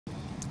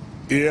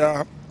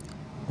Here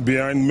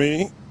behind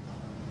me,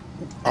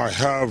 I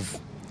have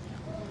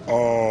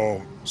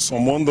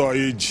some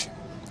underage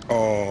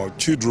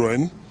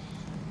children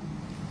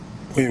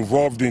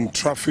involved in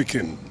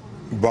trafficking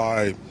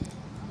by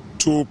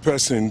two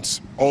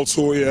persons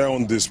also here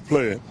on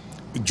display,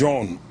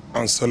 John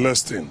and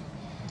Celestine.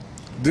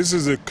 This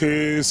is a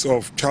case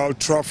of child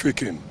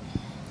trafficking,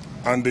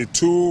 and the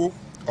two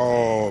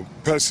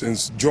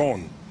persons,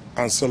 John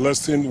and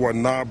Celestine, were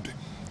nabbed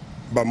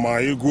by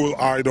my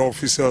eagle-eyed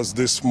officers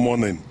this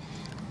morning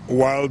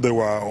while they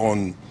were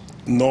on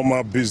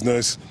normal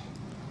business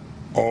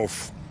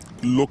of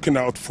looking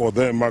out for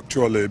them,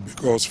 actually,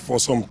 because for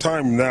some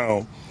time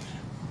now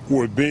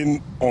we've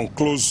been on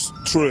close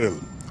trail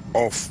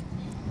of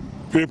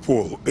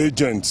people,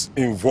 agents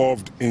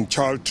involved in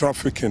child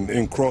trafficking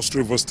in Cross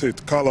River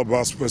State,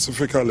 Calabar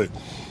specifically,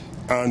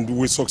 and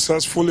we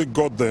successfully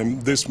got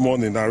them this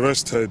morning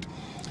arrested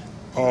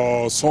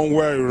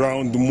somewhere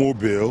around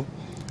Mobile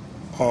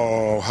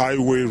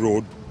Highway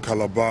Road,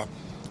 Calabar,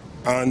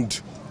 and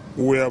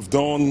we have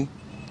done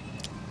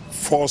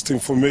first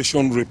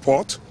information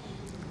report,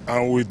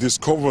 and we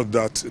discovered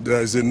that there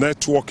is a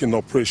networking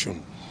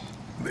operation.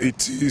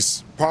 It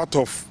is part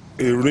of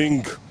a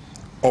ring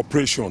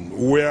operation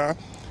where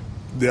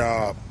there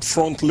are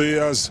front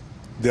layers,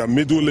 there are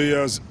middle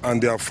layers,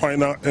 and there are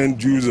final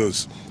end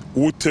users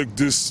who take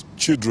these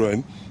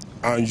children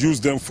and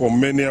use them for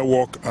menial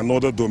work and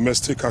other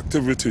domestic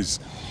activities,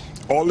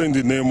 all in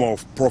the name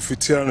of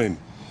profiteering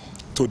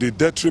to the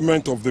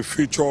detriment of the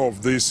future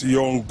of these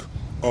young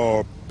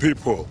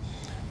people.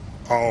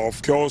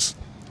 Of course,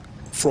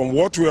 from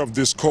what we have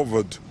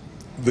discovered,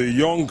 the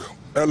young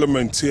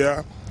elements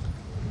here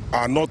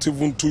are not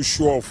even too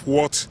sure of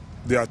what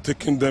they are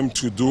taking them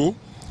to do,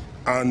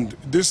 and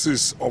this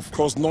is, of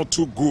course, not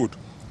too good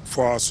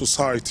for our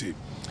society.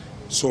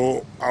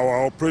 So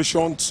our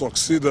operation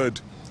succeeded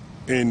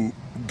in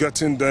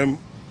getting them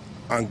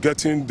and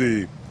getting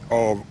the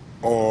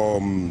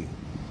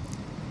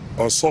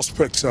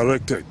suspects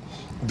arrested.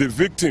 The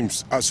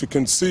victims, as you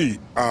can see,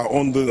 are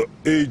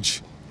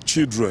underage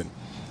children,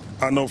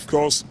 and of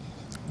course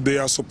they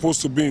are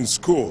supposed to be in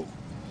school.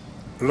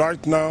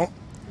 Right now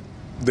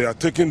they are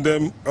taking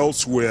them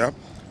elsewhere,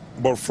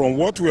 but from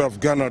what we have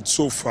garnered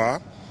so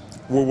far,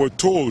 we were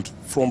told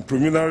from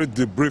preliminary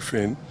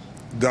debriefing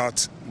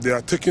that they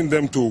are taking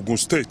them to Ogun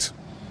State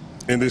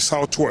in the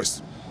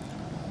southwest.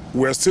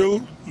 We are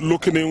still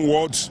looking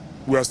inwards,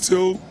 we are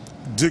still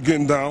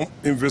digging down,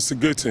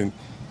 investigating,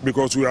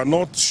 because we are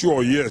not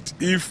sure yet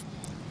if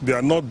they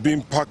are not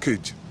being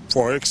packaged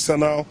for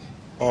external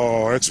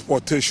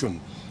exportation.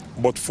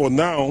 But for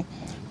now,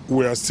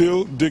 we are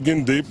still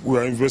digging deep, we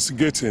are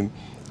investigating,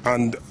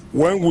 and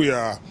when we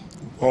are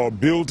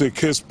build a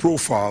case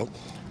profile,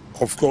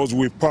 of course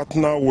we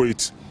partner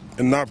with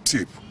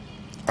NAPTIP,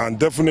 and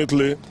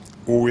definitely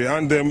we will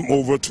hand them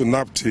over to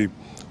NAPTIP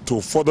to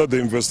further the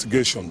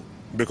investigation,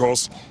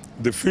 because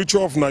the future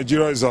of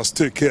Nigeria is at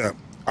stake here.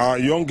 Our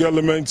young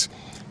elements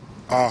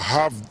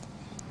have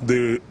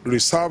the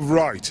reserved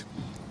right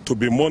to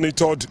be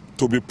monitored,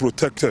 to be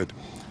protected.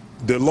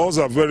 The laws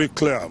are very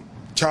clear: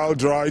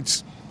 child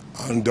rights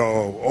and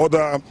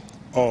other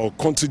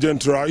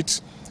contingent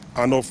rights,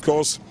 and of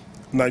course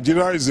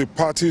Nigeria is a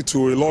party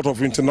to a lot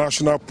of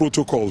international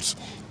protocols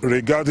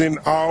regarding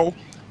how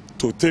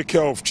to take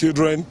care of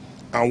children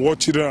and what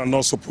children are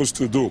not supposed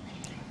to do.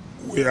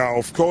 We are,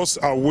 of course,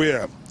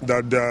 aware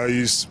that there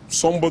is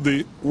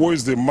somebody who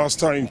is the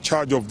master in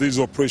charge of this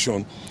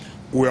operation.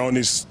 We are on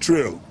his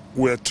trail.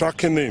 We are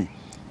tracking him.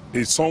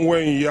 It's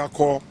somewhere in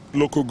Yako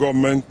local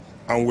government,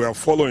 and we are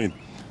following.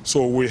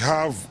 So we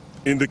have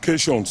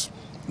indications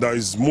that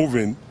he's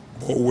moving,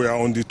 but we are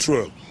on the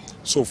trail.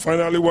 So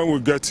finally, when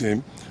we get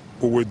him,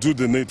 we will do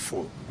the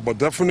needful. But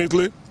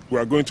definitely, we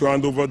are going to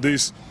hand over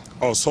these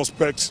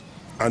suspects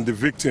and the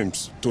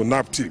victims to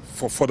NAPTIP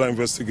for further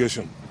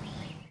investigation.